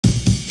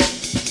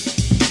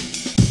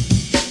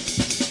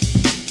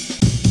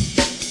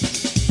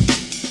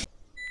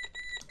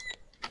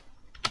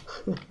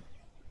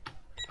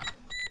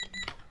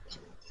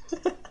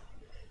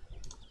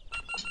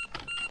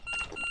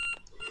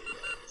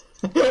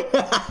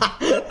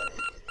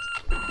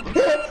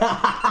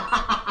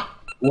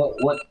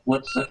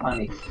What's so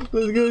funny?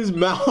 Look at his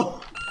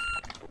mouth.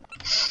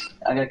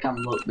 I gotta come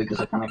look because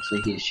I can't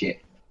actually hear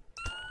shit.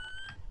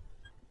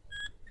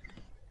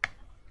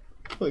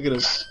 Look at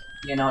him.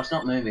 Yeah, no, it's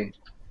not moving.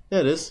 Yeah,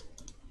 it is.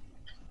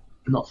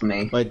 Not for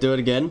me. Wait, do it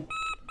again.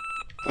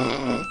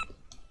 Oh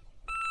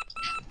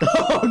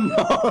no!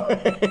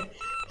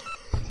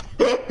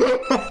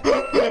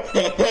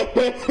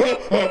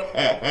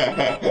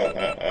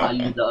 Are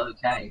you the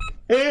okay?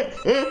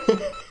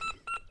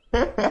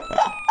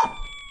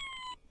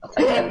 I'll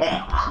take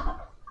that.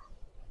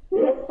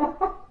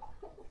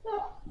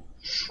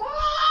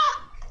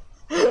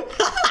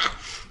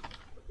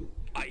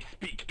 I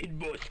speak in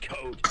Morse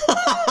code.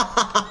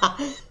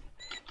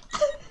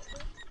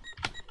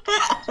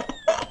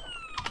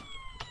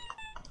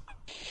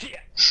 Shit.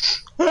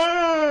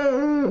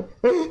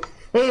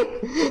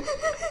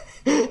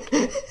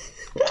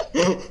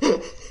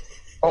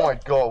 Oh my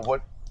god,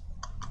 what?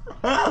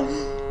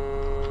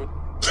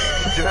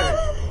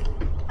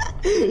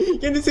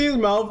 Can you see his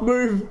mouth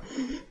move?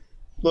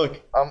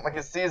 Look. I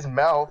can see his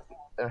mouth,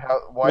 and how?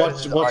 Why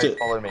does his watch eyes it.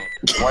 follow me?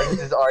 Why does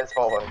his eyes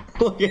follow me?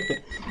 Look at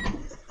it.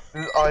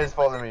 His eyes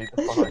follow me.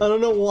 The I fuck?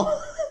 don't know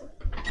why.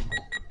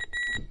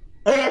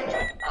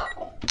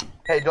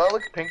 Hey, do I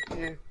look pink to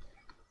you?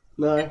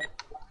 No.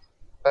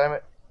 Damn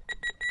it.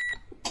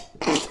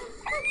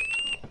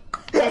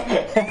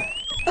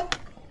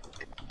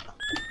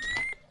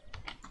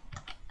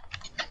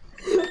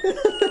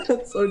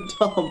 That's so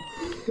dumb.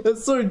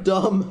 It's so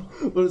dumb,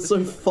 but it's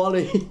so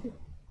funny.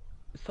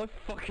 It's so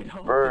fucking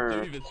hard Bro,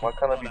 to do this. why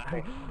can't I be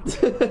pink?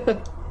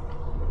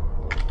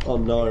 Oh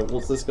no,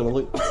 what's this gonna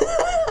look?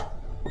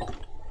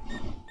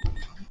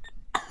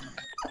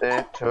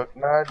 They took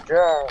my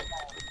job.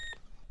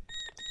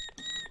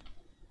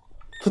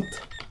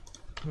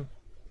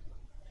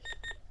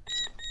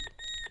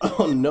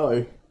 Oh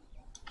no.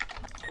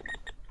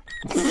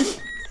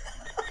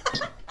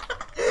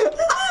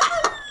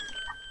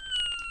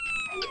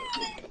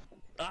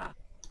 Ah.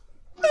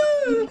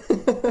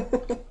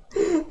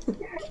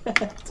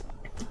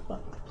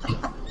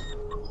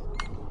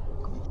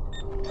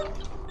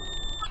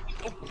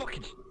 Oh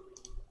fucking!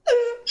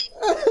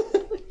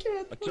 I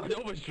can't. I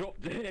almost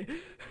dropped it.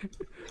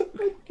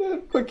 I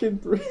can't fucking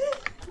breathe.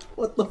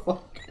 What the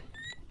fuck?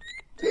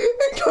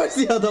 It goes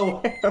the other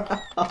way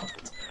around.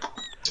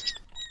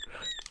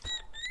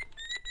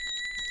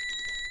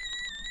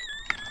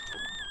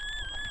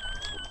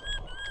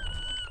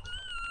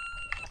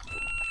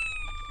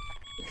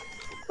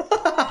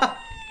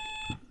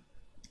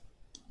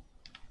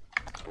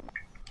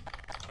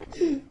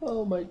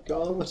 Oh my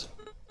god.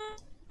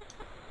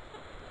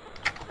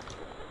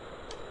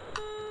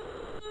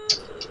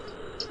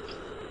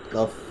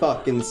 The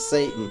fucking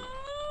Satan.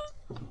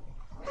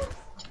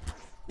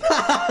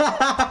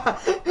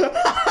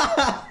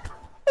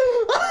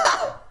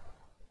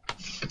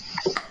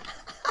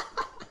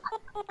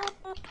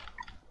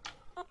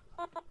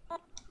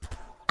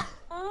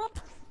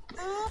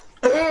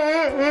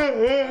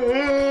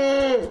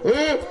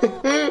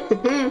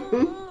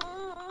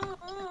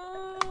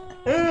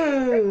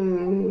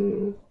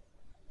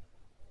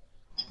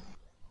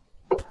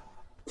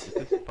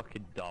 This is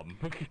fucking dumb.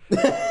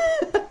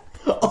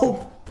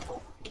 Oh.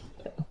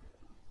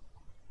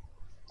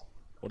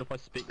 What if I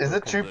speak? Is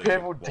it two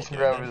people dicking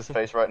around with his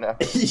face right now?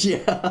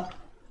 Yeah.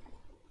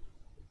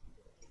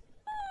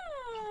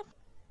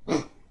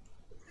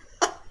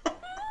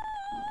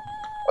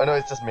 I know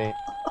it's just me.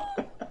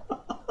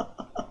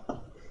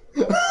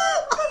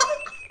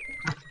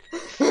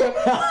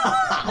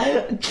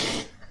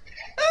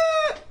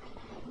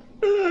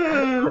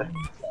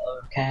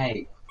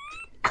 Okay.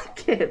 I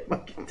can't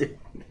fucking do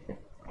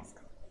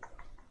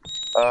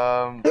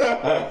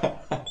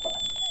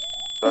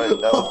Right,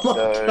 that was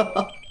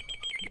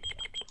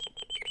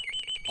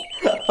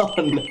Oh my god. Oh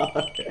no.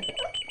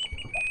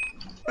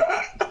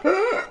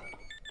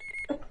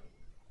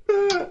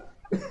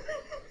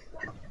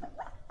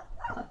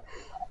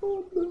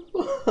 What the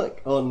fuck?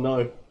 Oh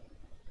no.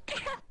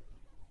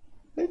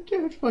 I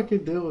can't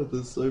fucking deal with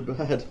this so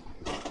bad.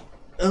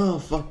 Oh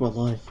fuck my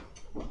life.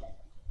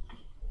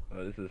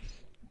 Oh, this is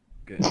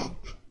good.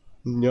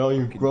 No,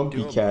 you grumpy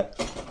do it. cat.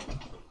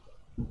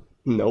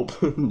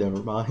 Nope,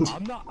 never mind.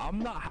 I'm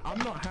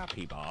not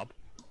happy, Bob.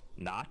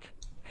 Not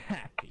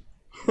happy.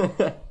 I'm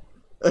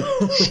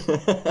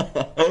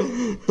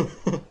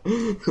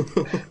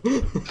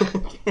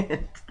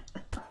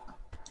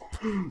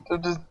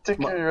just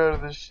dicking around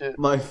with this shit.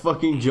 My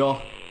fucking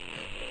jaw.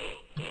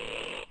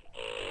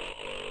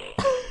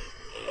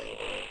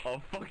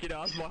 Oh fucking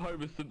ass, my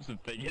Homer Simpson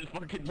thing. It's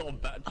fucking low on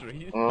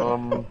batteries.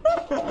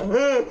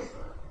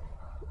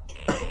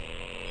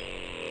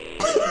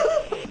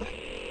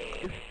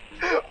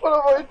 What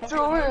am I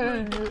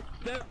doing?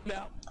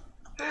 Now.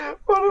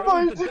 What am I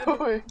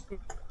doing?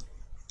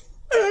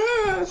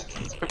 This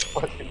is so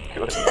fucking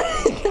good.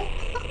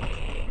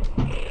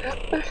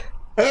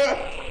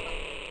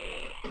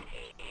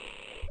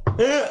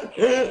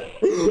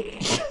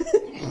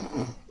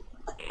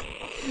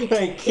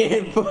 I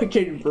can't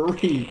fucking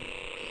breathe.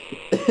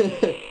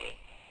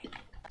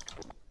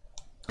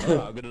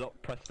 I'm gonna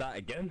not press that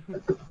again.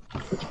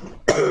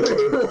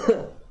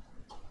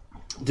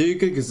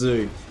 Duke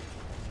Kazoo.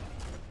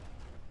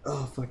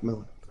 Oh fuck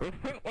Melon.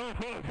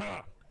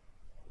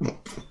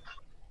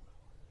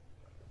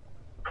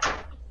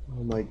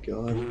 Oh my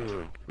god.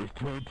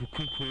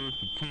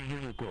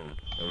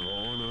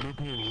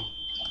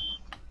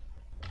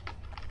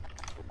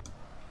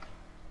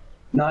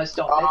 No,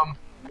 stop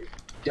it.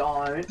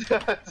 Don't.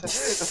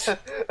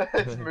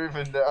 It's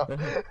moving now.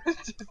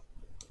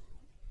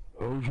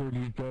 Those are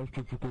these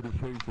bastards are gonna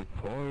face the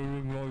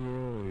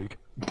firing like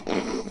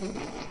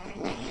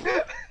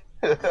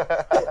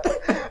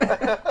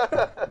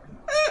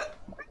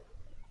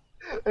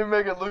Hey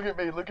Megan, look at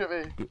me, look at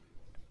me.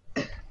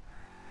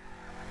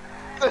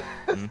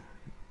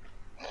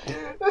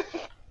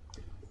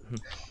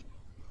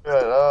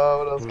 Right,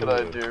 what else can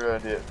I do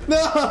around here?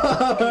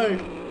 No!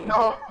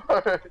 No!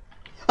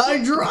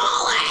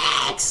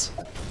 Hydraulics!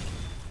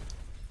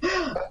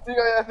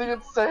 I think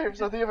it's saved,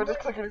 so I think if I just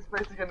click on his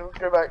face again, it'll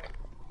go back.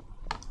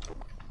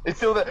 It's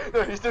still there.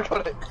 No, he's still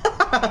got it.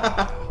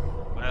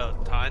 Well,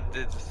 time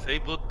to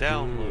disable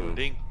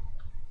downloading.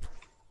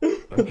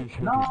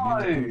 No!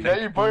 Now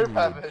you both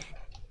have it.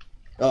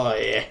 Oh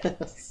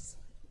yes.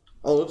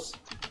 Oh oops.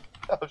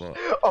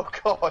 Oh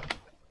god.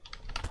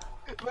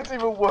 It looks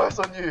even worse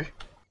on you.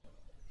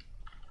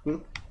 I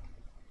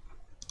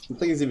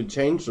think it's even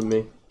changed on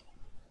me.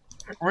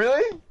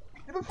 Really?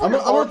 You look I'm fucking a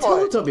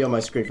horrified. Teletubby on my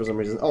screen for some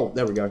reason. Oh,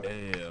 there we go.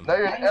 Damn. Now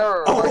you're an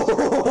error on my screen.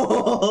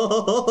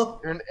 Oh,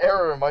 You're an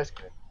error on my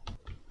screen.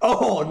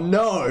 oh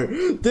no!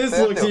 This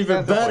Stand looks still,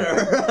 even stand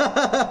still,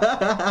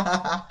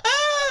 better!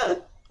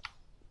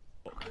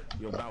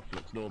 Your mouth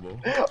looks normal.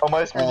 On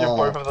my screen, you're Oh.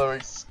 both of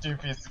those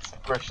stupid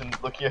expressions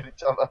looking at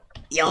each other.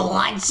 You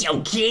want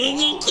some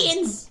candy,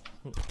 kids?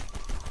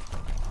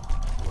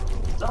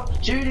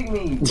 Stop shooting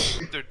me!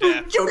 They're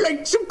deaf. You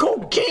like some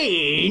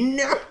cocaine?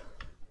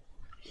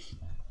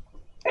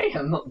 Hey,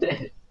 I'm not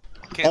dead.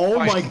 Can't Oh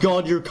find- my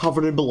god, you're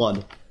covered in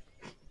blood.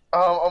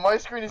 On my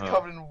screen, he's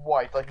covered in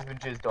white, like he's been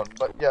jizzed on.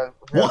 But yeah.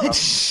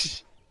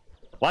 What?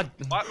 What?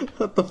 What?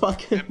 What the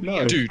fuck?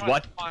 No. Dude,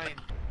 what? Fine.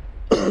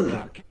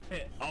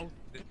 I'll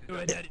do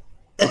it.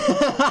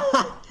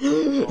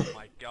 Oh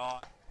my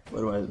god. What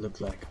do I look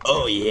like?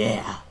 Oh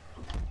yeah.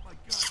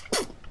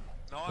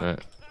 No, Right.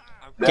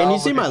 Now Can you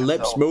look see at my lips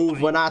yourself.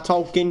 move when I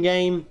talk in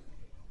game?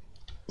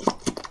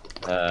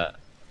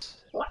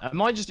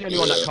 Am I just the only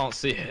one that can't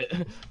see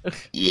it?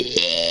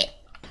 Yeah.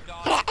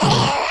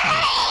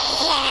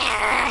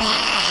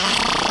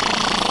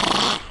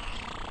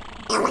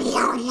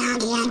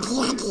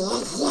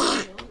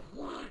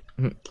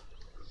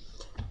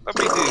 Let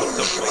me do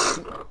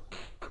something.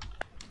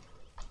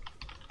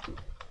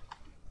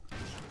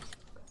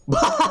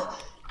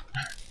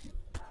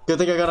 Good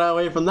thing I got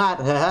away from that.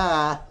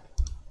 Haha.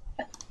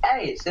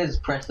 Hey, it says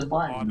press the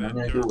button. I'm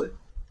gonna do it.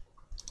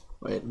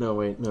 Wait, no,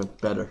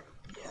 better.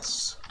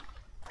 Yes.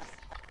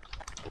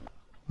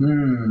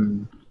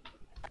 Hmm.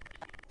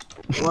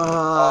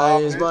 Why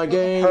is my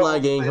game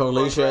lagging?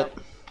 Holy shit.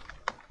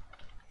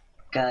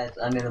 Guys,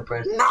 I'm gonna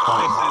press No!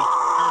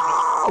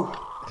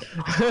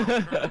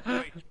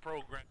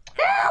 Program.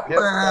 Yes,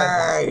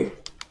 guys.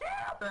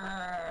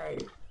 Hey!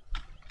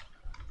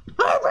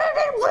 I'm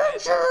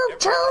in a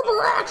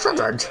terrible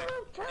accident!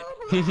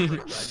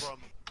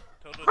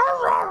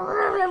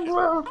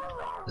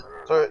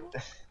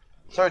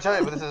 Sorry, tell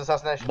you, but this is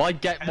assassination. my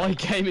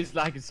game is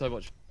lagging so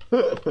much. No,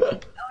 he's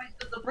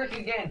got the brick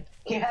again.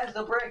 He has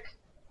the brick.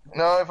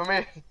 No, for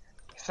me,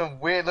 some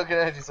weird looking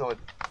energy sword.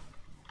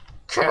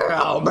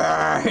 Kill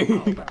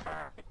me!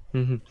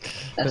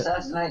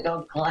 Assassinate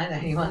Dog Kleiner.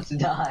 He wants to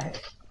die.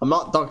 I'm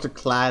not Dr.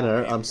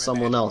 Kleiner, I'm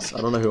someone else.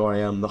 I don't know who I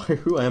am though.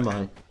 Who am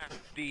I?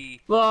 The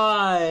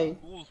Why?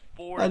 rules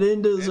for I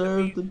didn't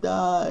deserve to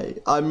die.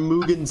 I'm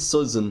Mugen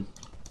Susan.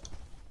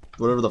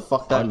 Whatever the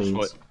fuck that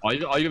means. Are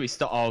you gonna be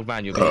stuck? Oh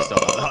man, you're gonna be stuck.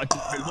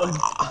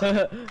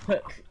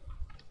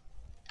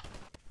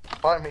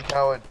 Fight me,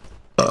 coward.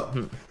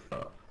 Damn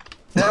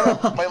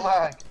it, my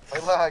lag,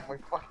 my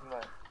fucking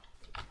lag.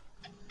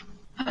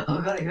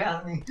 Oh god, he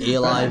found me.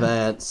 Eli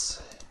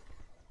Vance.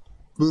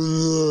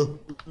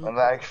 My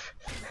lag.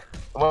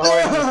 I'm on the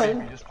way to defeat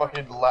me, just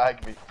fucking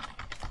lag me.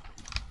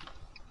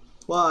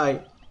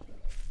 Why?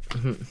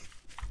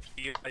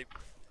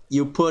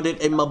 You put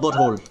it in my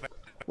butthole.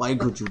 Why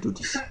could you do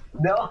this?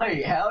 No,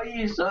 how are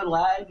you so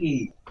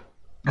laggy?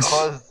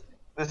 Because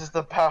this is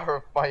the power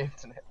of my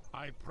internet.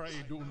 I pray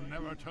do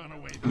never turn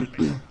away thy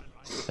lips.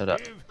 Shut up.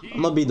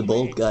 I'm gonna be the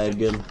bald guy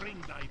again. Bring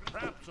thy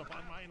traps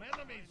upon mine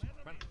enemies.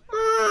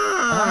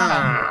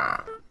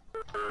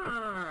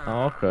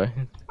 Oh, okay.